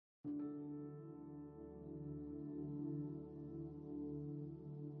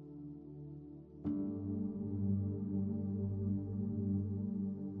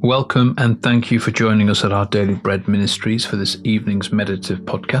Welcome and thank you for joining us at our Daily Bread Ministries for this evening's meditative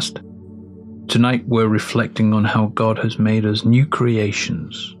podcast. Tonight we're reflecting on how God has made us new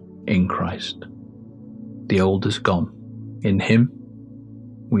creations in Christ. The old is gone. In Him,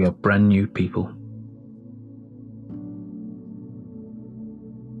 we are brand new people.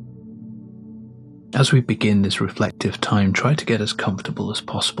 As we begin this reflective time, try to get as comfortable as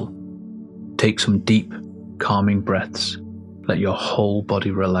possible. Take some deep, calming breaths. Let your whole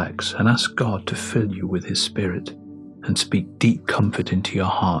body relax and ask God to fill you with His Spirit and speak deep comfort into your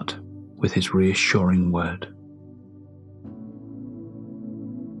heart with His reassuring word.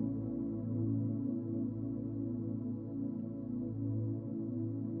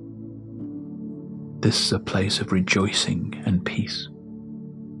 This is a place of rejoicing and peace.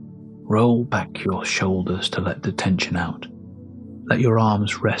 Roll back your shoulders to let the tension out. Let your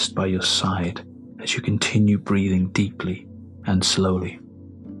arms rest by your side as you continue breathing deeply and slowly.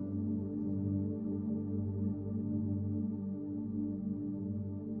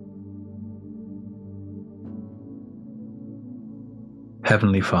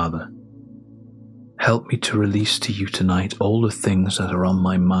 Heavenly Father, help me to release to you tonight all the things that are on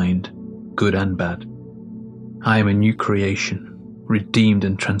my mind, good and bad. I am a new creation, redeemed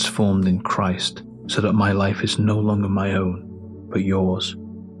and transformed in Christ, so that my life is no longer my own, but yours.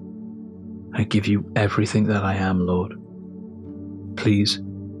 I give you everything that I am, Lord. Please,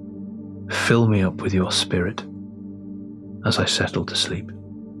 fill me up with your Spirit as I settle to sleep,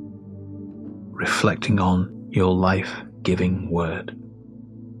 reflecting on your life-giving word.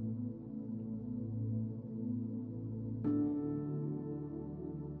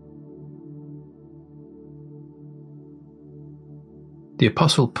 The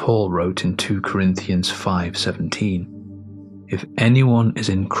Apostle Paul wrote in 2 Corinthians 5:17, "If anyone is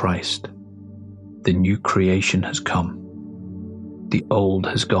in Christ, the new creation has come. The old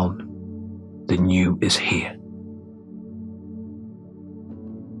has gone, the new is here."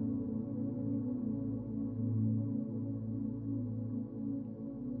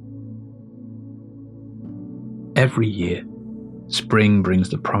 Every year, spring brings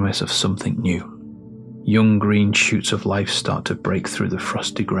the promise of something new. Young green shoots of life start to break through the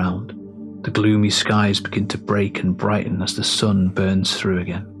frosty ground. The gloomy skies begin to break and brighten as the sun burns through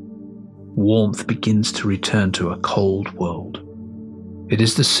again. Warmth begins to return to a cold world. It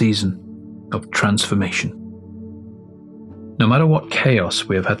is the season of transformation. No matter what chaos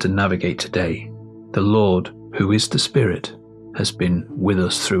we have had to navigate today, the Lord, who is the Spirit, has been with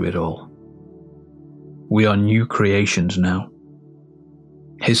us through it all. We are new creations now,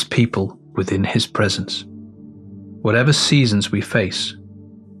 His people within His presence. Whatever seasons we face,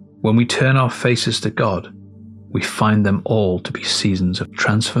 when we turn our faces to God, we find them all to be seasons of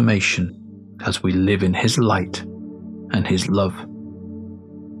transformation as we live in His light and His love.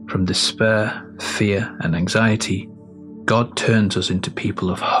 From despair, fear, and anxiety, God turns us into people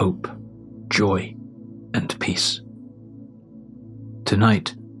of hope, joy, and peace.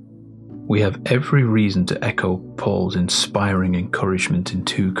 Tonight, we have every reason to echo Paul's inspiring encouragement in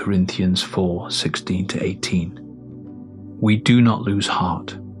 2 Corinthians 4:16-18. We do not lose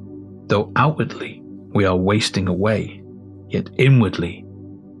heart. Though outwardly we are wasting away, yet inwardly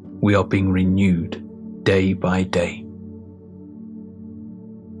we are being renewed day by day.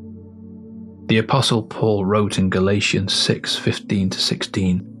 The Apostle Paul wrote in Galatians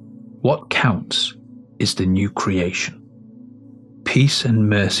 6:15-16, "What counts is the new creation. Peace and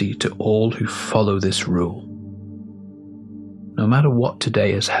mercy to all who follow this rule." No matter what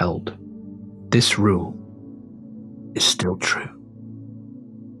today has held, this rule is still true.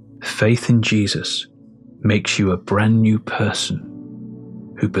 Faith in Jesus makes you a brand new person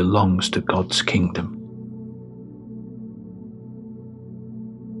who belongs to God's kingdom.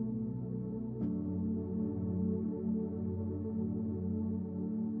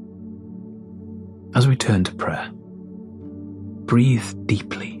 As we turn to prayer, breathe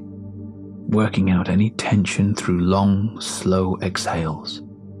deeply, working out any tension through long, slow exhales.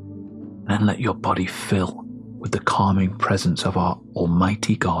 Then let your body fill with the calming presence of our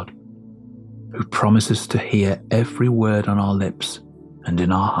Almighty God, who promises to hear every word on our lips and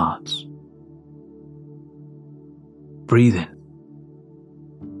in our hearts. Breathe in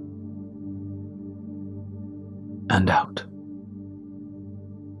and out.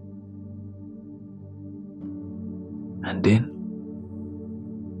 And in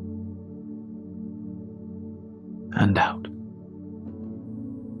and out.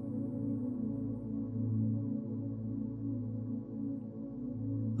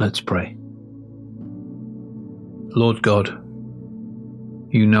 Let's pray. Lord God,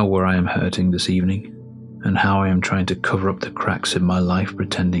 you know where I am hurting this evening, and how I am trying to cover up the cracks in my life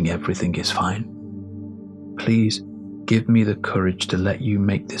pretending everything is fine. Please give me the courage to let you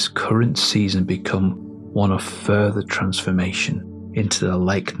make this current season become one of further transformation into the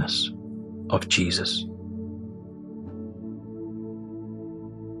likeness of Jesus.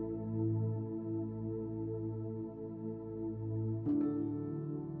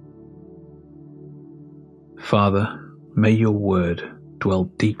 Father, may your word dwell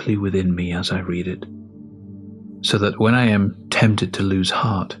deeply within me as I read it, so that when I am tempted to lose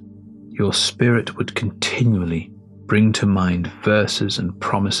heart, your Spirit would continually bring to mind verses and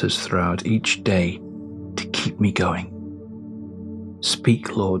promises throughout each day to keep me going.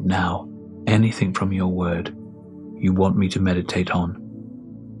 Speak, Lord, now anything from your word you want me to meditate on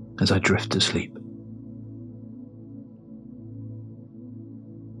as I drift to sleep.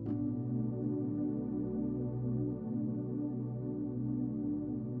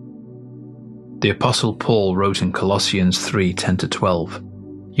 The Apostle Paul wrote in Colossians 3:10-12,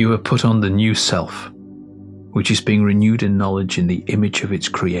 "You have put on the new self, which is being renewed in knowledge in the image of its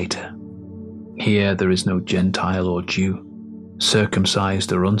Creator. Here there is no Gentile or Jew,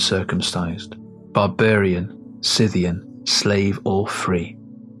 circumcised or uncircumcised, barbarian, Scythian, slave or free,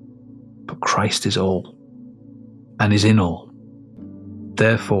 but Christ is all, and is in all.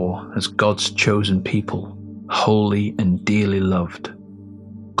 Therefore, as God's chosen people, holy and dearly loved,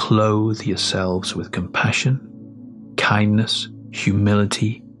 clothe yourselves with compassion, kindness,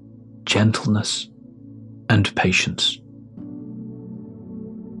 humility, gentleness, and patience."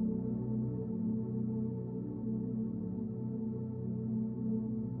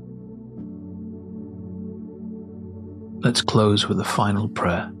 Let's close with a final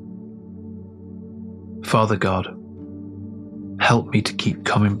prayer. Father God, help me to keep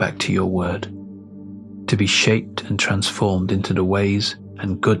coming back to your word, to be shaped and transformed into the ways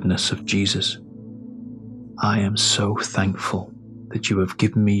and goodness of Jesus. I am so thankful that you have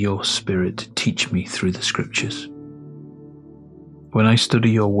given me your Spirit to teach me through the Scriptures. When I study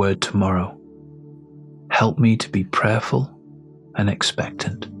your word tomorrow, help me to be prayerful and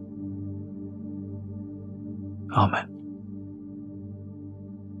expectant. Amen.